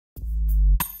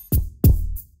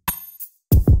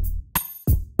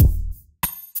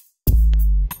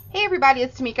everybody,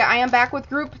 it's Tmika. I am back with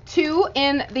group 2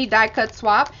 in the die cut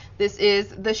swap. This is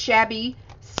the Shabby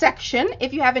section.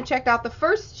 If you haven't checked out the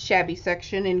first Shabby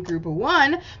section in group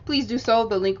 1, please do so.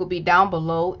 The link will be down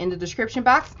below in the description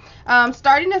box.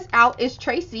 Starting us out is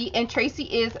Tracy, and Tracy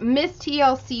is Miss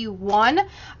TLC1,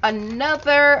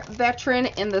 another veteran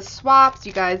in the swaps.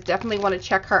 You guys definitely want to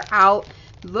check her out.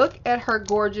 Look at her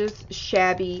gorgeous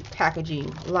Shabby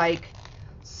packaging. Like,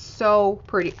 so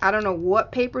pretty. I don't know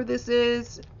what paper this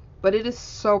is, but it is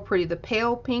so pretty. The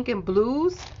pale pink and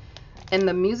blues and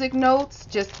the music notes,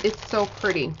 just, it's so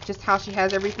pretty. Just how she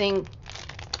has everything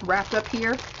wrapped up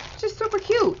here, just super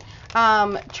cute.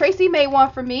 Tracy made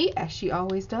one for me, as she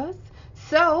always does,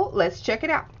 so let's check it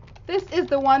out. This is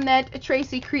the one that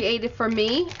Tracy created for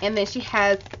me, and then she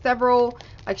has several,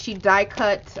 like, she die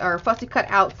cut or fussy cut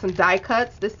out some die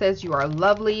cuts. This says "You are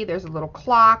lovely." There's a little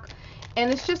clock,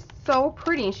 and it's just so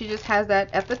pretty, and she just has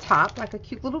that at the top, like a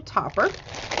cute little topper.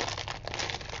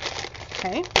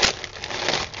 Okay.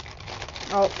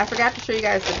 Oh, I forgot to show you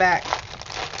guys the back.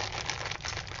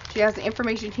 She has the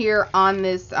information here on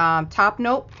this top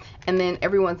note, and then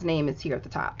everyone's name is here at the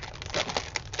top.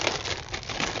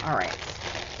 So, all right,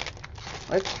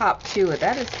 let's hop to it.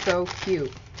 That is so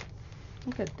cute.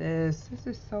 Look at this. This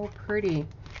is so pretty.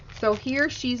 So here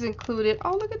she's included,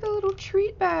 oh, look at the little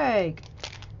treat bag.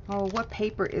 Oh, what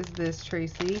paper is this,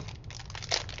 Tracy?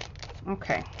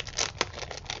 Okay.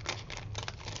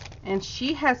 And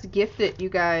she has gifted, you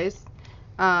guys,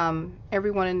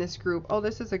 everyone in this group. Oh,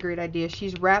 this is a great idea.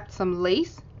 She's wrapped some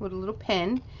lace with a little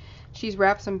pen. She's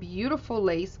wrapped some beautiful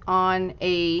lace on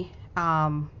a,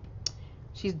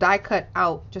 she's die cut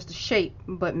out just a shape,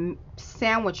 but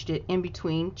sandwiched it in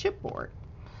between chipboard.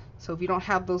 So if you don't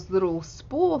have those little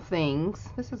spool things,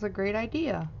 this is a great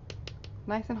idea.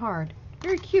 Nice and hard.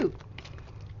 Very cute.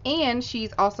 And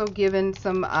she's also given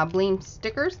some bling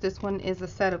stickers. This one is a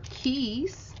set of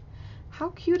keys. How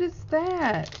cute is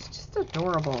that? Just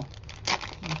adorable.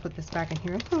 I'm gonna put this back in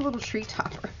here. It's a little tree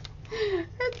topper.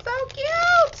 It's so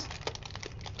cute.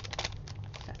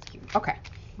 That's cute. Okay,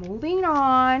 moving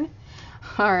on.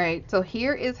 All right, so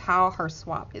here is how her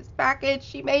swap is packaged.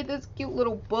 She made this cute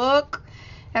little book.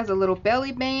 Has a little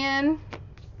belly band.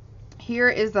 Here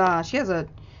is she has a,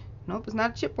 nope, it's not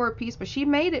a chipboard piece, but she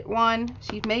made it one.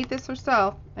 She made this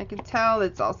herself. I can tell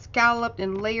it's all scalloped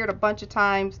and layered a bunch of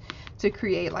times to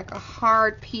create like a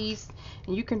hard piece,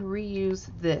 and you can reuse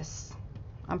this.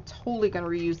 I'm totally gonna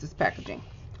reuse this packaging,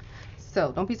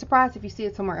 so don't be surprised if you see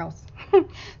it somewhere else.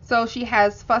 So she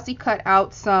has fussy cut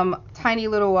out some tiny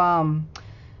little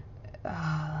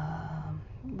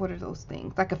what are those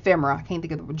things, like ephemera, I can't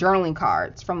think of the journaling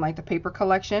cards from like the paper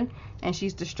collection, and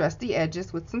she's distressed the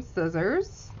edges with some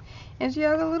scissors. And she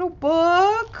has a little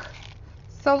book.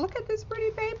 So look at this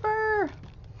pretty paper.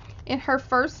 In her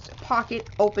first pocket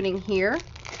opening here,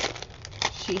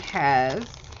 she has,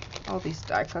 oh, these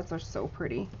die cuts are so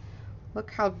pretty.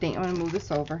 Look how I'm gonna move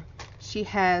this over. She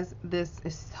has, this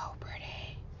is so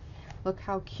pretty. Look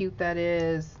how cute that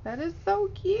is. That is so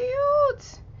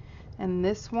cute. And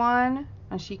this one,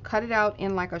 and she cut it out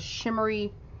in like a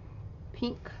shimmery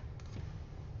pink.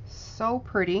 So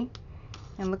pretty.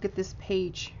 And look at this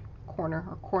page.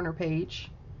 Corner page.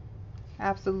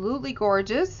 Absolutely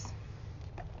gorgeous.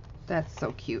 That's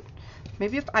so cute.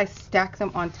 Maybe if I stack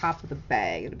them on top of the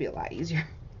bag, it'll be a lot easier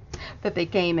that they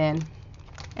came in.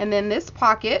 And then this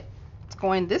pocket, it's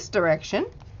going this direction.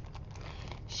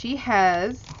 She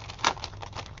has,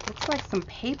 looks like some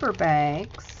paper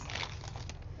bags.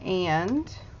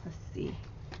 And let's see.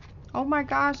 Oh my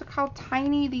gosh, look how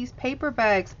tiny these paper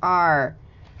bags are.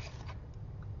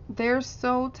 They're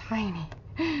so tiny.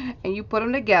 And you put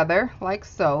them together like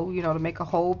so, you know, to make a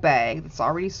whole bag that's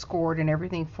already scored and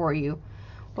everything for you.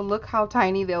 But look how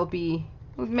tiny they'll be.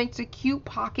 It makes a cute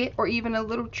pocket or even a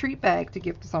little treat bag to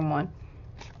give to someone.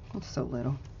 It's so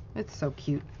little. It's so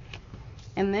cute.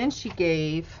 And then she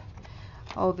gave,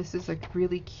 oh, this is a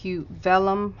really cute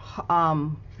vellum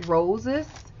roses.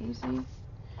 Can you see?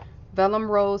 Vellum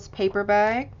rose paper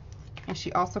bag. And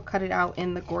she also cut it out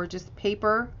in the gorgeous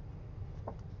paper.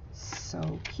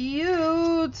 So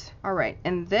cute. All right,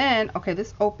 and then, okay,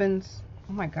 this opens,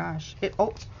 oh my gosh,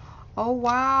 oh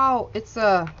wow, it's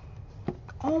a,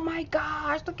 oh my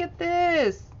gosh, look at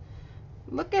this.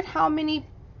 Look at how many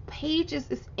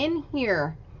pages is in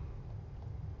here.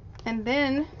 And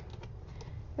then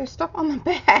there's stuff on the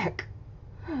back.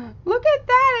 Look at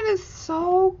that. It is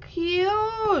so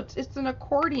cute. It's an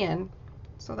accordion,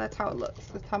 so that's how it looks.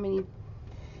 That's how many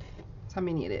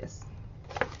it is.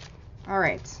 All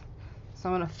right, so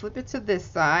I'm going to flip it to this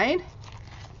side.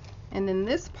 And then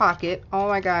this pocket, oh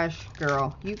my gosh,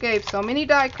 girl, you gave so many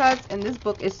die cuts, and this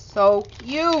book is so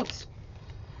cute.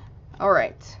 All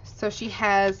right, so she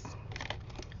has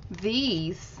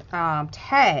these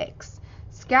tags,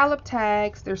 scallop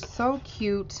tags. They're so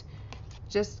cute.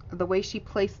 Just the way she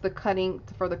placed the cutting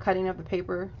for the cutting of the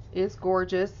paper is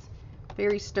gorgeous.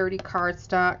 Very sturdy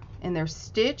cardstock, and they're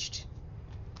stitched.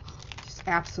 Just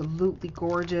absolutely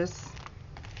gorgeous.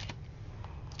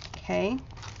 Okay.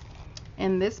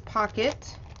 In this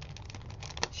pocket,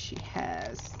 she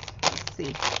has, let's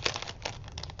see.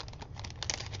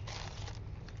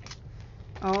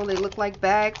 Oh, they look like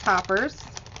bag toppers.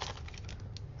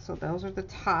 So those are the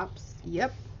tops.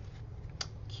 Yep.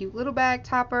 Cute little bag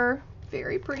topper.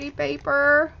 Very pretty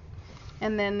paper.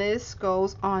 And then this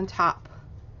goes on top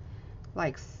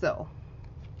like so.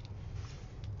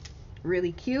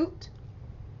 Really cute.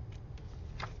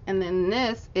 And then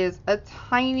this is a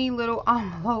tiny little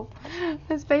envelope.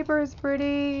 This paper is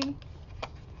pretty.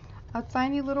 A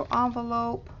tiny little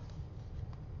envelope.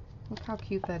 Look how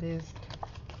cute that is.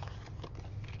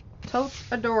 Totes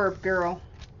adorable, girl.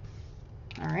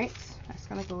 Alright, that's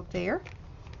gonna go there.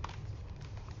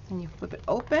 And you flip it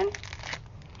open.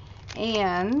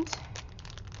 And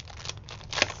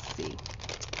let's see.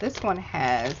 This one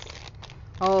has,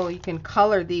 oh, you can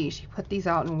color these. She put these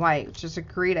out in white, which is a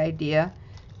great idea.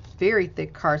 Very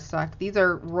thick cardstock. These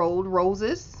are rolled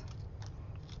roses.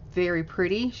 Very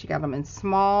pretty. She got them in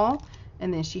small,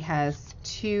 and then she has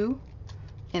two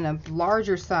in a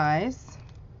larger size.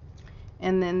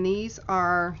 And then these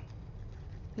are,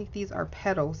 I think these are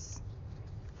petals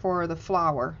for the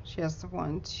flower. She has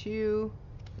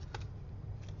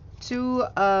two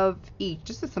of each.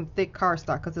 Just some thick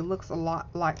cardstock because it looks a lot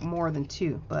like more than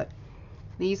two, but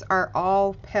these are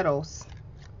all petals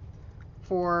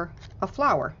for a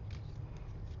flower.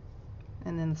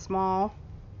 And then the small,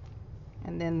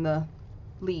 and then the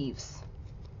leaves.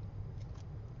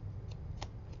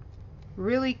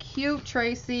 Really cute,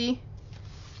 Tracy.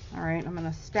 All right, I'm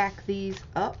gonna stack these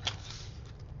up.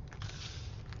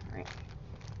 All right,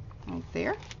 right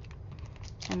there.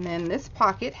 And then this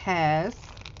pocket has,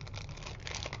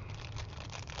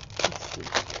 let's see,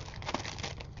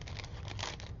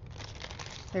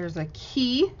 there's a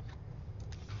key.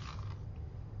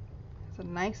 It's a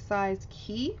nice size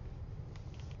key.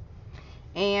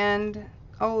 And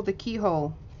oh, the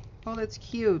keyhole. Oh, that's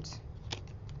cute.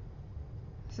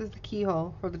 This is the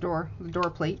keyhole for the door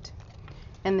plate.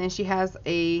 And then she has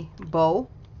a bow.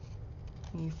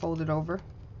 You fold it over.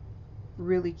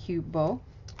 Really cute bow.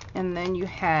 And then you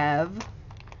have,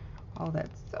 oh,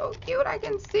 that's so cute. I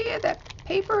can see it. That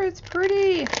paper is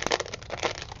pretty.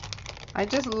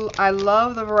 I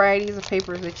love the varieties of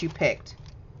papers that you picked.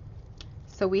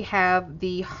 So we have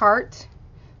the heart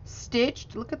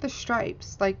stitched. Look at the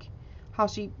stripes, like how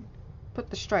she put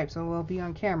the stripes. Oh, will be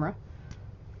on camera.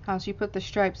 How she put the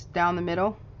stripes down the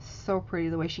middle. So pretty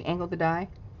the way she angled the die.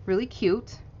 Really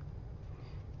cute.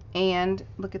 And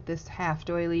look at this half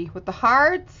doily with the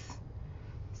hearts.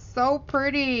 So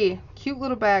pretty. Cute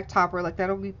little bag topper. Like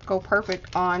that'll go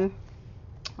perfect on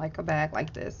like a bag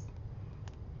like this.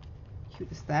 Cute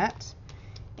as that.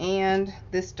 And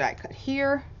this die cut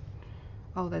here.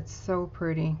 Oh, that's so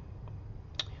pretty.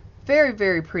 Very,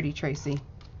 very pretty, Tracy.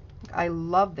 I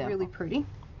love them. Really pretty.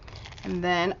 And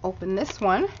then open this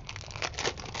one.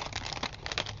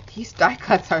 These die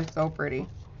cuts are so pretty.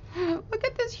 Look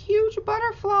at this huge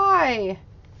butterfly.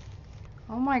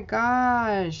 Oh my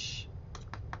gosh.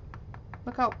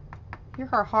 Look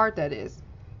how hard that is.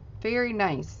 Very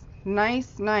nice.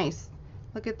 Nice, nice.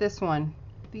 Look at this one.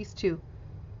 These two.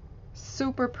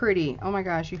 Super pretty. Oh my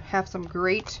gosh, you have a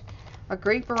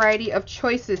great variety of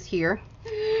choices here.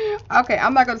 Okay,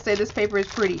 I'm not going to say this paper is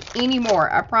pretty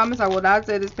anymore. I promise I will not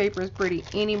say this paper is pretty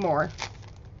anymore.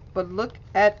 But look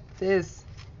at this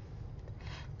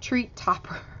treat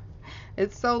topper.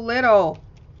 It's so little.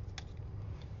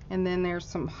 And then there's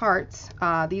some hearts.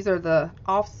 These are the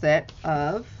offset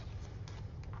of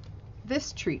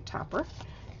this treat topper.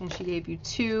 And she gave you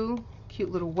two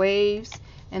cute little waves.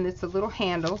 And it's a little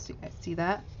handle. So you guys see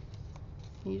that?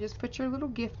 You just put your little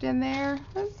gift in there.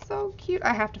 That's so cute.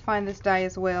 I have to find this die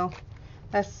as well.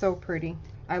 That's so pretty.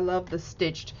 I love the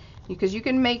stitched, because you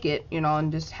can make it, you know,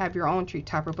 and just have your own treat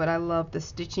topper, but I love the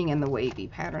stitching and the wavy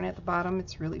pattern at the bottom.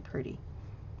 It's really pretty.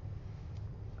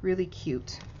 Really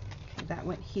cute. Okay, that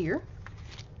went here.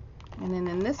 And then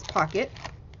in this pocket,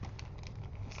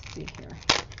 let's see here.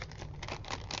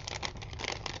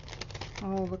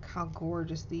 Oh, look how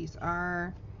gorgeous these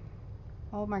are.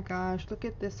 Oh my gosh, look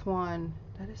at this one.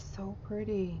 That is so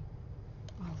pretty.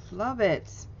 I love it.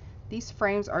 These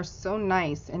frames are so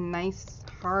nice, and nice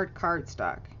hard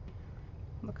cardstock.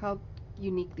 Look how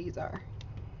unique these are.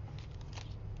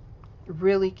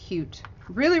 Really cute.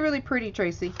 Really, really pretty,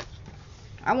 Tracy.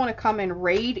 I want to come and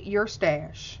raid your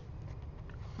stash.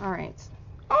 All right.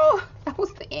 Oh, that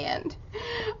was the end.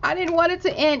 I didn't want it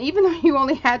to end, even though you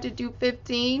only had to do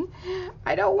 15.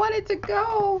 I don't want it to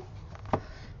go.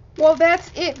 Well,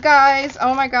 that's it, guys.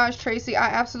 Oh my gosh, Tracy, I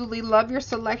absolutely love your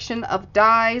selection of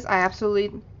dies. I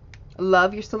absolutely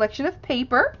love your selection of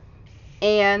paper.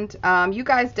 And you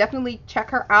guys definitely check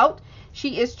her out.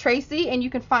 She is Tracy, and you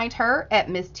can find her at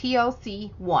Miss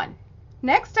TLC1.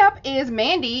 Next up is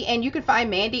Mandy, and you can find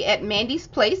Mandy at Mandy's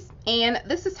Place. And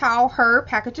this is how her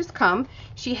packages come.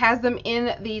 She has them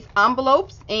in these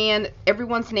envelopes, and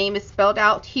everyone's name is spelled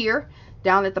out here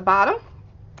down at the bottom.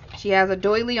 She has a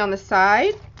doily on the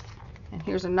side. And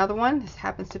here's another one. This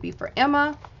happens to be for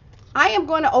Emma. I am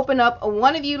going to open up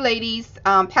one of you ladies'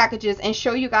 packages and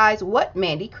show you guys what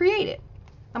Mandy created.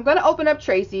 I'm going to open up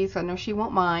Tracy's. I know she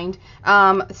won't mind.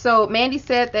 So Mandy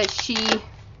said that she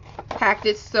packed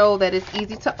it so that it's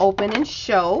easy to open and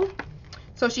show.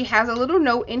 So she has a little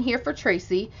note in here for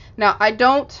Tracy. Now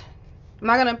obviously I'm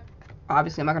not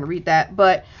going to read that,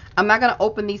 but I'm not going to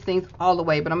open these things all the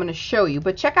way, but I'm going to show you.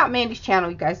 But check out Mandy's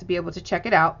channel, you guys, to be able to check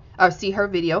it out, or see her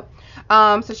video.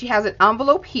 So she has an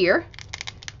envelope here,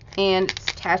 and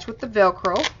it's attached with the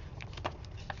Velcro.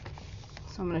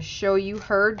 So I'm going to show you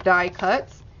her die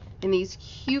cuts in these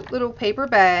cute little paper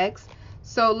bags.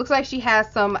 So it looks like she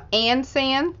has some and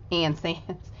signs,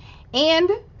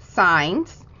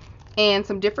 and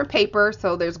some different paper.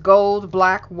 So there's gold,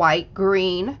 black, white,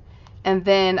 green, and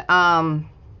then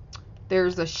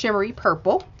there's a shimmery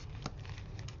purple.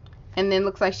 And then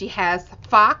looks like she has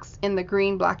fox in the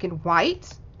green, black, and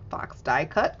white. Fox die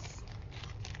cuts.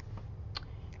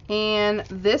 And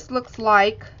this looks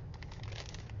like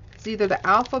it's either the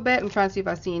alphabet. I'm trying to see if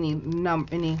I see any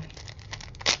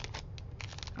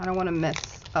I don't want to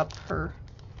mess up her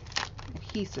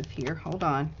adhesive here. Hold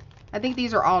on. I think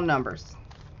these are all numbers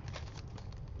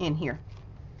in here,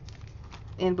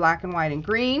 in black and white and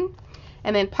green.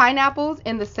 And then pineapples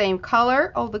in the same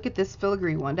color. Oh, look at this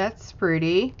filigree one. That's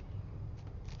pretty.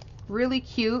 Really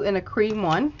cute, and a cream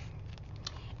one.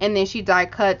 And then she die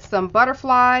cut some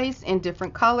butterflies in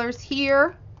different colors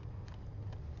here.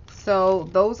 So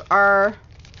those are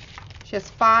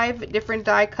just 5 different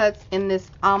die cuts in this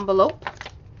envelope.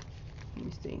 Let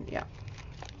me see. Yeah.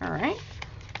 All right.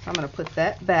 So I'm going to put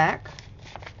that back.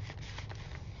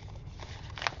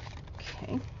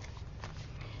 Okay.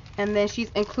 And then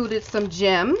she's included some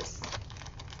gems.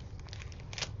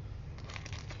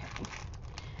 Okay.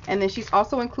 And then she's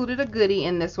also included a goodie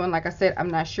in this one. Like I said, I'm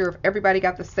not sure if everybody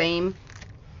got the same,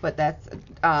 but that's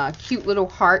a cute little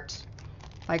heart,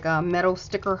 like a metal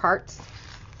sticker hearts.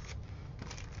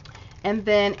 And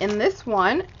then in this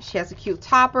one, she has a cute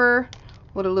topper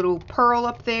with a little pearl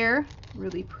up there.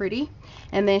 Really pretty.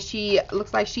 And then she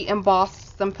looks like she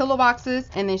embossed some pillow boxes,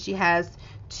 and then she has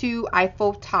 2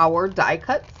 Eiffel Tower die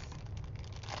cuts.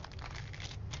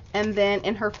 And then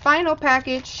in her final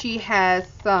package, she has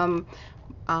some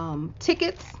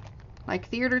tickets, like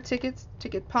theater tickets,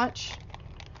 ticket punch,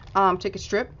 ticket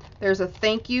strip. There's a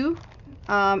thank you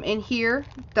in here,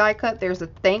 die cut. There's a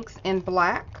thanks in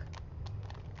black.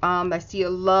 I see a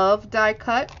love die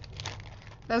cut.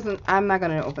 I'm not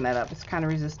going to open that up. It's kind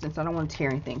of resistant, so I don't want to tear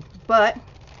anything. But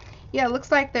yeah, it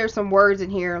looks like there's some words in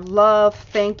here. Love,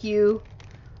 thank you,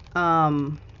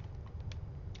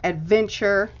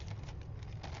 adventure,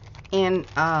 and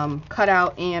cut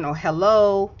out in, or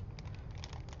hello.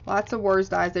 Lots of words,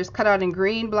 guys. There's cut out in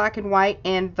green, black, and white,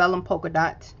 and vellum polka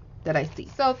dot that I see.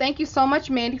 So thank you so much,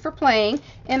 Mandy, for playing.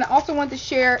 And I also want to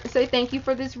say thank you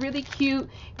for this really cute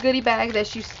goodie bag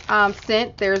that you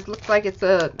sent. Looks like it's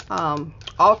a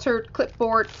altered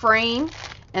clipboard frame,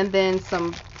 and then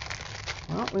some,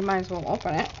 well, we might as well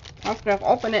open it. I'm just going to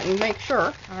open it and make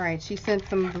sure. All right, she sent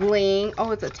some bling.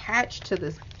 Oh, it's attached to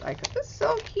this. Like, this is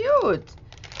so cute.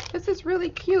 This is really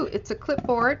cute. It's a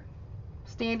clipboard,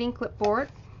 standing clipboard.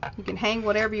 You can hang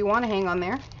whatever you want to hang on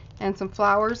there, and some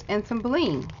flowers and some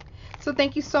bling. So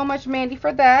thank you so much, Mandy,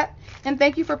 for that. And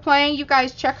thank you for playing. You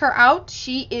guys check her out.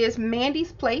 She is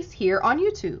Mandy's Place here on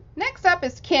YouTube. Next up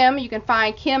is Kim. You can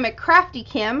find Kim at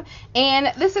KRAFTYKIM.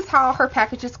 And this is how her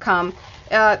packages come.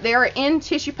 They are in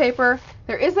tissue paper.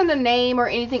 There isn't a name or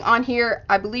anything on here.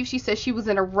 I believe she said she was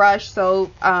in a rush,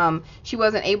 so she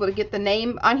wasn't able to get the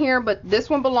name on here. But this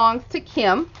one belongs to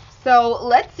Kim. So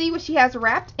let's see what she has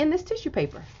wrapped in this tissue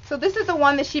paper. So this is the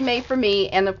one that she made for me,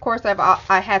 and of course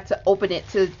I had to open it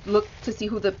to look to see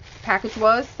who the package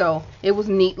was. So it was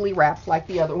neatly wrapped like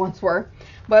the other ones were.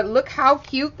 But look how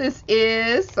cute this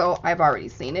is. So I've already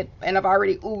seen it and I've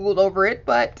already oogled over it,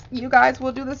 but you guys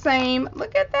will do the same.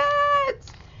 Look at that.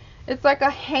 It's like a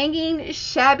hanging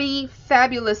shabby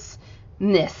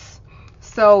fabulousness.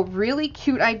 So really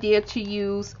cute idea to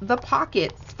use the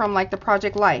pockets from like the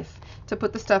Project Life to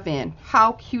put the stuff in.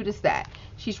 How cute is that?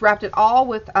 She's wrapped it all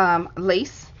with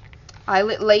lace,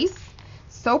 eyelet lace.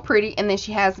 So pretty. And then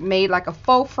she has made like a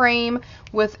faux frame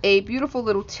with a beautiful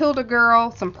little Tilda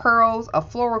girl, some pearls, a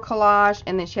floral collage,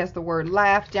 and then she has the word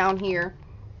laugh down here.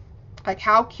 Like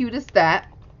how cute is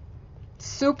that?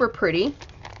 Super pretty.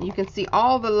 You can see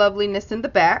all the loveliness in the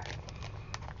back.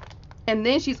 And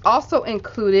then she's also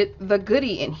included the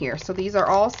goodie in here. So these are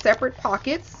all separate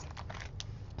pockets.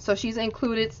 So she's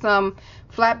included some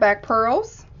flat back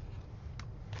pearls.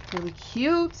 Really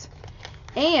cute.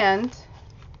 And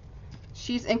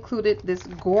she's included this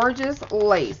gorgeous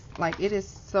lace. Like it is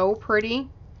so pretty.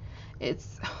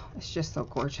 It's just so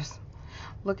gorgeous.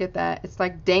 Look at that. It's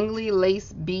like dangly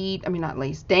lace bead. I mean, not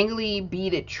lace. Dangly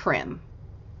beaded trim.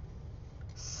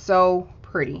 So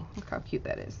pretty. Look how cute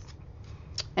that is.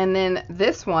 And then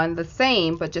this one, the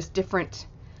same, but just different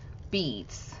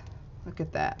beads. Look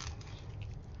at that.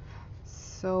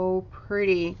 So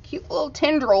pretty. Cute little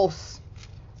tendrils.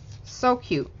 So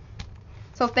cute.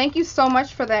 So thank you so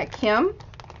much for that, Kim.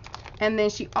 And then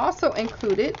she also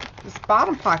included this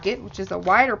bottom pocket, which is a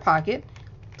wider pocket,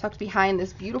 tucked behind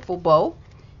this beautiful bow,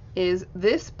 is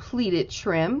this pleated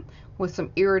trim with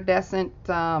some iridescent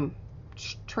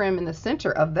trim in the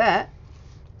center of that.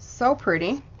 So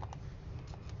pretty.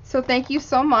 So thank you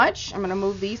so much. I'm going to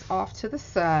move these off to the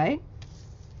side.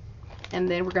 And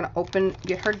then we're going to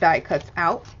get her die cuts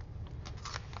out.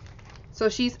 So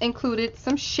she's included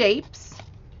some shapes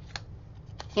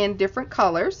in different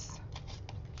colors.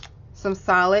 Some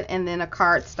solid and then a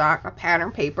cardstock, a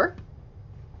pattern paper.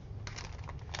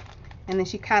 And then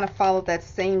she kind of followed that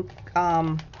same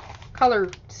color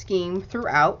scheme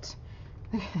throughout.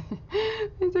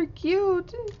 These are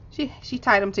cute. She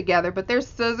tied them together, but there's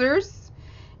scissors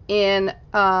in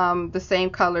the same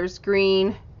colors,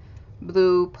 green,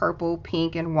 blue, purple,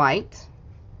 pink, and white.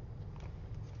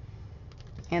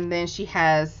 And then she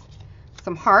has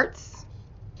some hearts,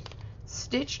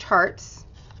 stitched hearts.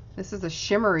 This is a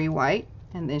shimmery white,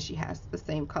 and then she has the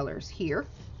same colors here.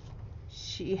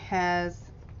 She has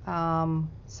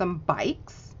some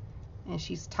bikes, and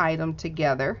she's tied them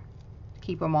together to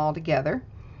keep them all together.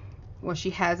 Well,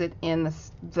 she has it in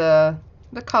the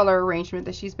color arrangement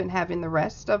that she's been having the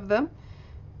rest of them.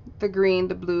 The green,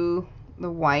 the blue,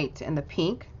 the white, and the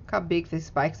pink. Look how big these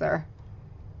spikes are.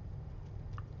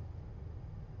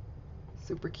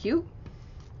 Super cute.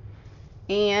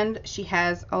 And she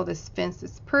has, oh, this fence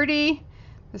is pretty.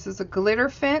 This is a glitter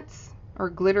fence or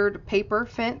glittered paper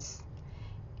fence.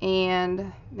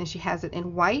 And then she has it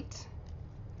in white.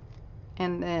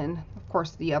 And then, of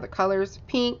course, the other colors,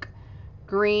 pink,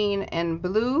 green, and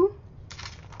blue.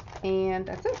 And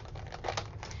that's it.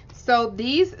 So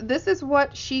this is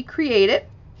what she created.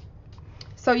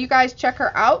 So you guys check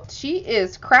her out. She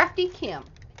is Crafty Kim.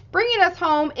 Bringing us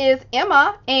home is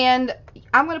Emma, and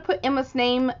I'm going to put Emma's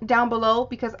name down below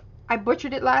because I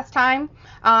butchered it last time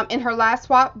in her last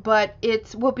swap, but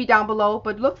it will be down below.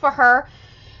 But look for her.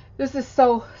 This is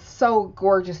so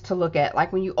gorgeous to look at.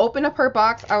 Like when you open up her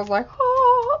box, I was like,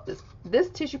 oh, this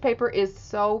tissue paper is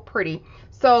so pretty.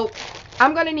 So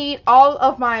I'm going to need all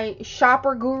of my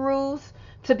shopper gurus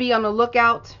to be on the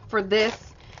lookout for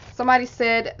this. Somebody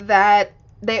said that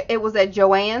it was at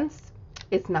Joann's.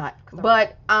 It's not.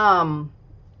 But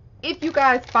if you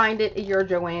guys find it at your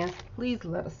Joann's, please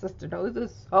let a sister know.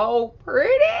 This is so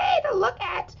pretty to look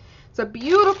at. It's a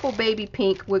beautiful baby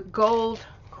pink with gold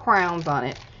crowns on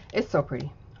it. It's so pretty.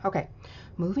 Okay,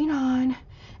 moving on.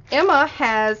 Emma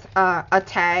has a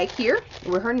tag here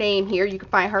with her name here. You can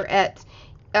find her at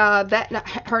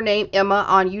her name Emma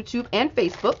on YouTube and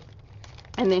Facebook.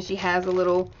 And then she has a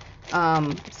little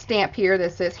stamp here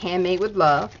that says handmade with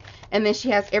love. And then she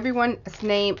has everyone's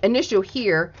name initial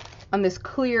here on this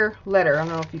clear letter. I don't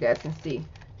know if you guys can see.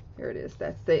 Here it is.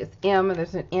 That says M, and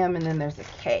there's an M, and then there's a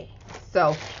K.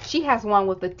 So she has one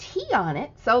with a T on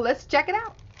it. So let's check it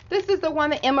out. This is the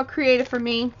one that Emma created for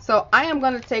me. So I am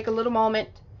going to take a little moment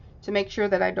to make sure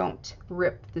that I don't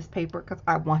rip this paper because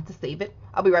I want to save it.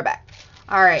 I'll be right back.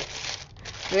 All right.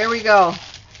 There we go.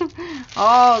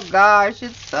 Oh gosh,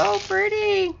 it's so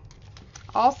pretty.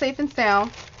 All safe and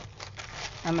sound.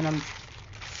 I'm gonna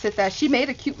sit that. She made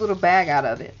a cute little bag out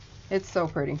of it. It's so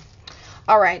pretty.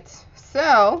 All right,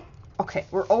 so, okay,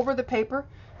 we're over the paper,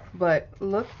 but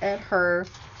look at her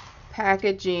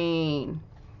packaging.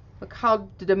 Look how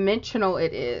dimensional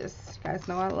it is. You guys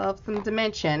know I love some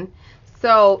dimension.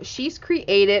 So she's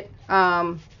created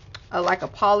like a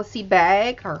policy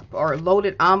bag or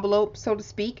loaded envelope, so to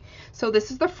speak. So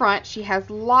this is the front. She has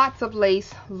lots of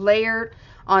lace layered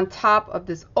on top of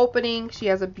this opening. She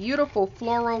has a beautiful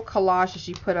floral collage that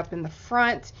she put up in the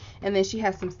front, and then she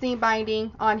has some seam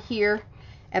binding on here.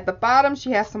 At the bottom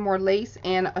she has some more lace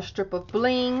and a strip of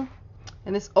bling,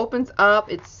 and this opens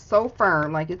up. It's so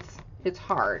firm, like it's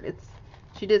hard.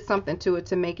 She did something to it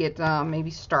to make it maybe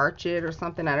starch it or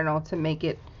something, I don't know, to make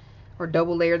it, or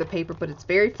double layer the paper, but it's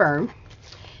very firm.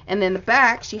 And then the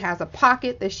back, she has a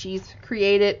pocket that she's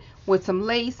created with some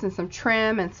lace and some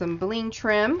trim and some bling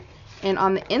trim. And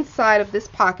on the inside of this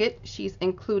pocket, she's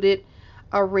included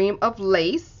a ream of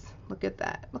lace. Look at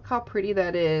that. Look how pretty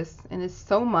that is. And it's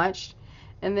so much.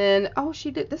 And then, oh, she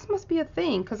did, this must be a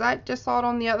thing, because I just saw it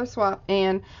on the other swap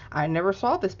and I never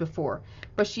saw this before.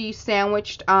 But she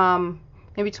sandwiched in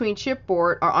between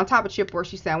chipboard, or on top of chipboard,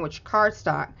 she sandwiched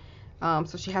cardstock.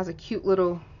 So she has a cute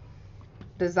little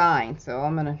design. So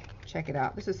I'm gonna check it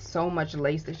out. This is so much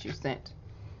lace that you sent.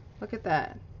 Look at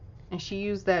that. And she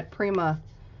used that Prima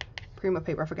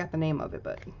paper. I forgot the name of it,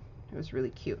 but it was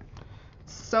really cute.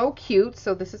 So cute.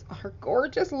 So this is her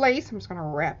gorgeous lace. I'm just gonna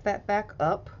wrap that back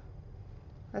up.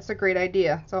 That's a great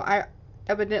idea. So I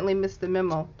evidently missed the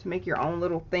memo to make your own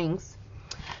little things.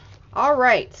 All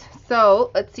right,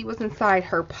 so let's see what's inside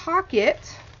her pocket.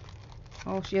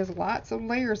 Oh, she has lots of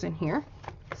layers in here.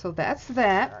 So that's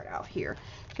that. Right out here.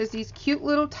 She has these cute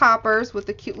little toppers with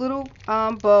a cute little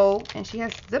bow, and she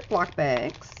has Ziploc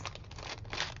bags.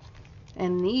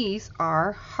 And these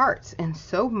are hearts, and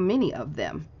so many of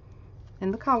them.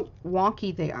 And look how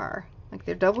wonky they are. Like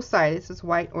they're double-sided. This is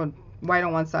white on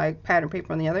one side, pattern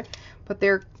paper on the other, but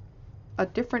they're a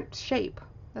different shape.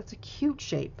 That's a cute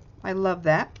shape. I love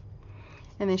that.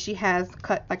 And then she has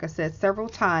cut, like I said, several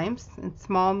times in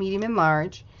small, medium, and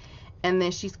large. And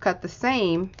then she's cut the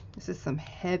same. This is some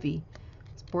heavy,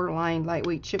 it's borderline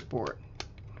lightweight chipboard.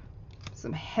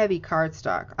 Some heavy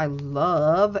cardstock. I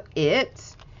love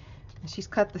it. And she's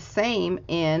cut the same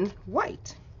in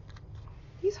white.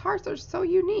 These hearts are so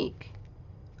unique.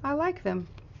 I like them.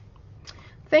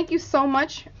 Thank you so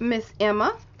much, Miss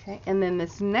Emma. Okay, and then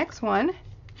this next one,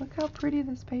 look how pretty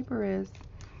this paper is.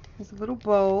 There's a little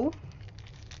bow.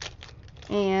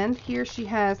 And here she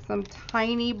has some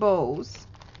tiny bows.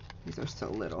 These are so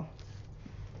little.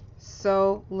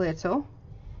 So little.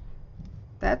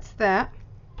 That's that.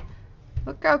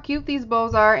 Look how cute these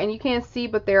bows are. And you can't see,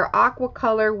 but they're aqua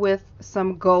color with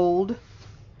some gold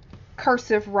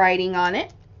cursive writing on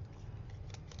it.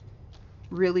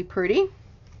 Really pretty.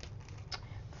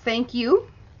 Thank you.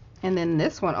 And then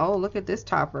this one, oh, look at this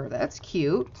topper. That's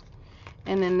cute.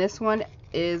 And then this one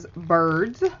is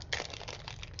birds.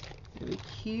 Really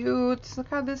cute. Look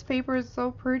how this paper is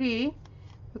so pretty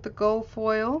with the gold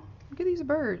foil. Look at these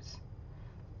birds.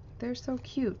 They're so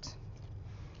cute.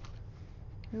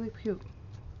 Really cute.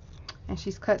 And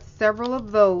she's cut several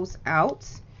of those out.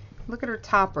 Look at her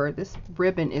topper. This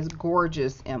ribbon is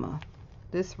gorgeous, Emma.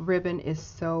 This ribbon is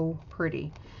so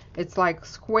pretty. It's like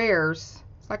squares.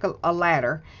 It's like a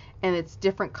ladder, and it's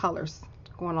different colors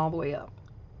going all the way up.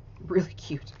 Really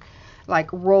cute.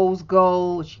 Like rose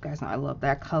gold, which you guys know I love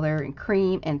that color, and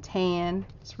cream and tan.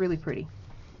 It's really pretty.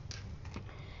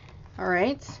 All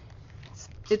right.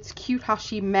 It's cute how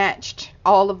she matched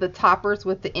all of the toppers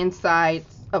with the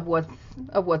insides of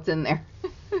what's in there.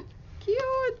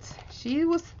 Cute. She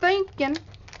was thinking.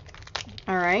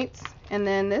 All right. And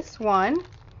then this one,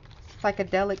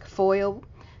 psychedelic foil,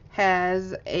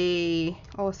 has a,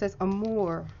 oh, it says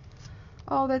amour.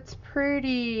 Oh, that's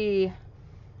pretty.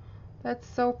 That's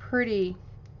so pretty.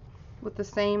 With the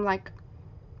same like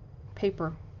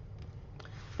paper.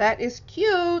 That is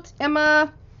cute,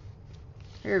 Emma.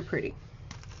 Very pretty.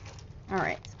 All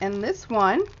right, and this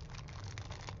one,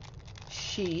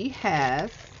 she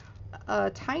has a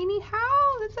tiny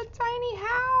house. It's a tiny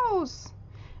house.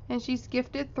 And she's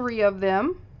gifted 3 of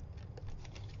them.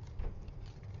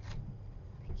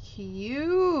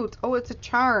 Cute. Oh, it's a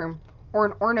charm or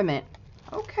an ornament.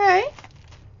 Okay.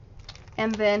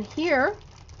 And then here,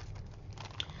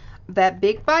 that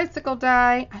big bicycle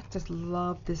die. I just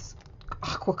love this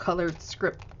aqua colored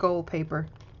script gold paper.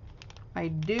 I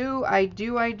do.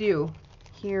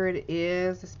 Here it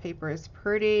is. This paper is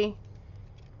pretty.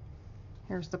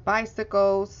 Here's the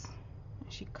bicycles.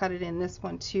 She cut it in this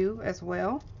one too as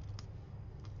well.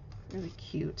 Really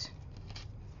cute.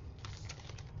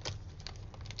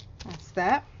 That's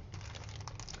that.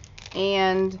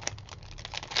 And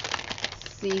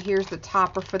see, here's the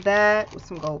topper for that with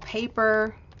some gold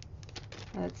paper.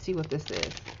 Let's see what this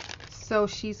is. So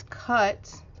she's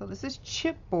cut, so this is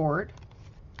chipboard.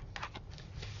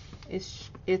 It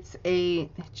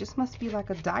just must be like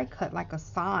a die cut, like a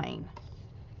sign.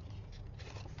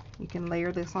 You can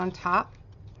layer this on top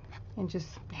and just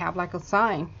have like a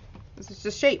sign. This is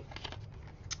just shape.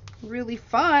 Really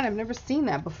fun. I've never seen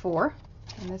that before.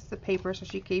 And this is the paper, so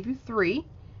she gave you 3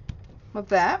 of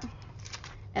that.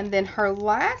 And then her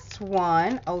last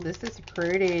one, oh, this is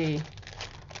pretty.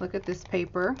 Look at this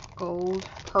paper, gold,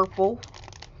 purple,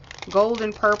 gold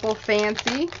and purple,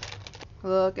 fancy.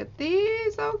 Look at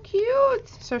these, so cute.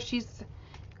 So she's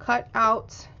cut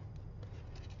out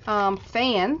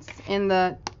fans in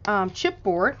the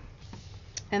chipboard,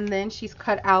 and then she's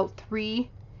cut out 3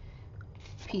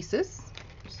 pieces.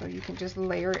 So you can just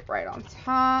layer it right on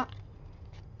top.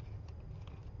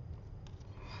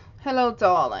 Hello,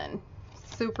 darling.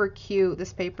 Super cute.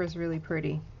 This paper is really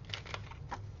pretty.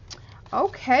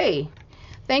 Okay.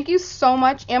 Thank you so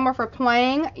much, Emma, for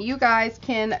playing. You guys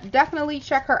can definitely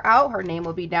check her out. Her name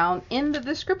will be down in the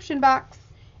description box.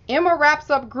 Emma wraps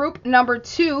up group number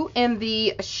 2 in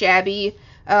the Shabby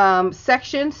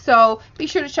section. So be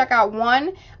sure to check out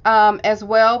 1 as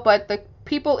well. But the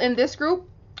people in this group,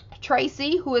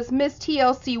 Tracy, who is Miss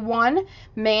TLC1,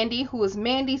 Mandy, who is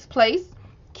Mandy's Place,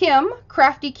 Kim,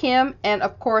 Crafty Kim, and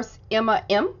of course Emma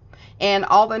M. And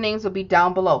all the names will be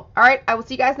down below. All right, I will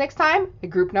see you guys next time in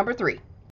group number 3.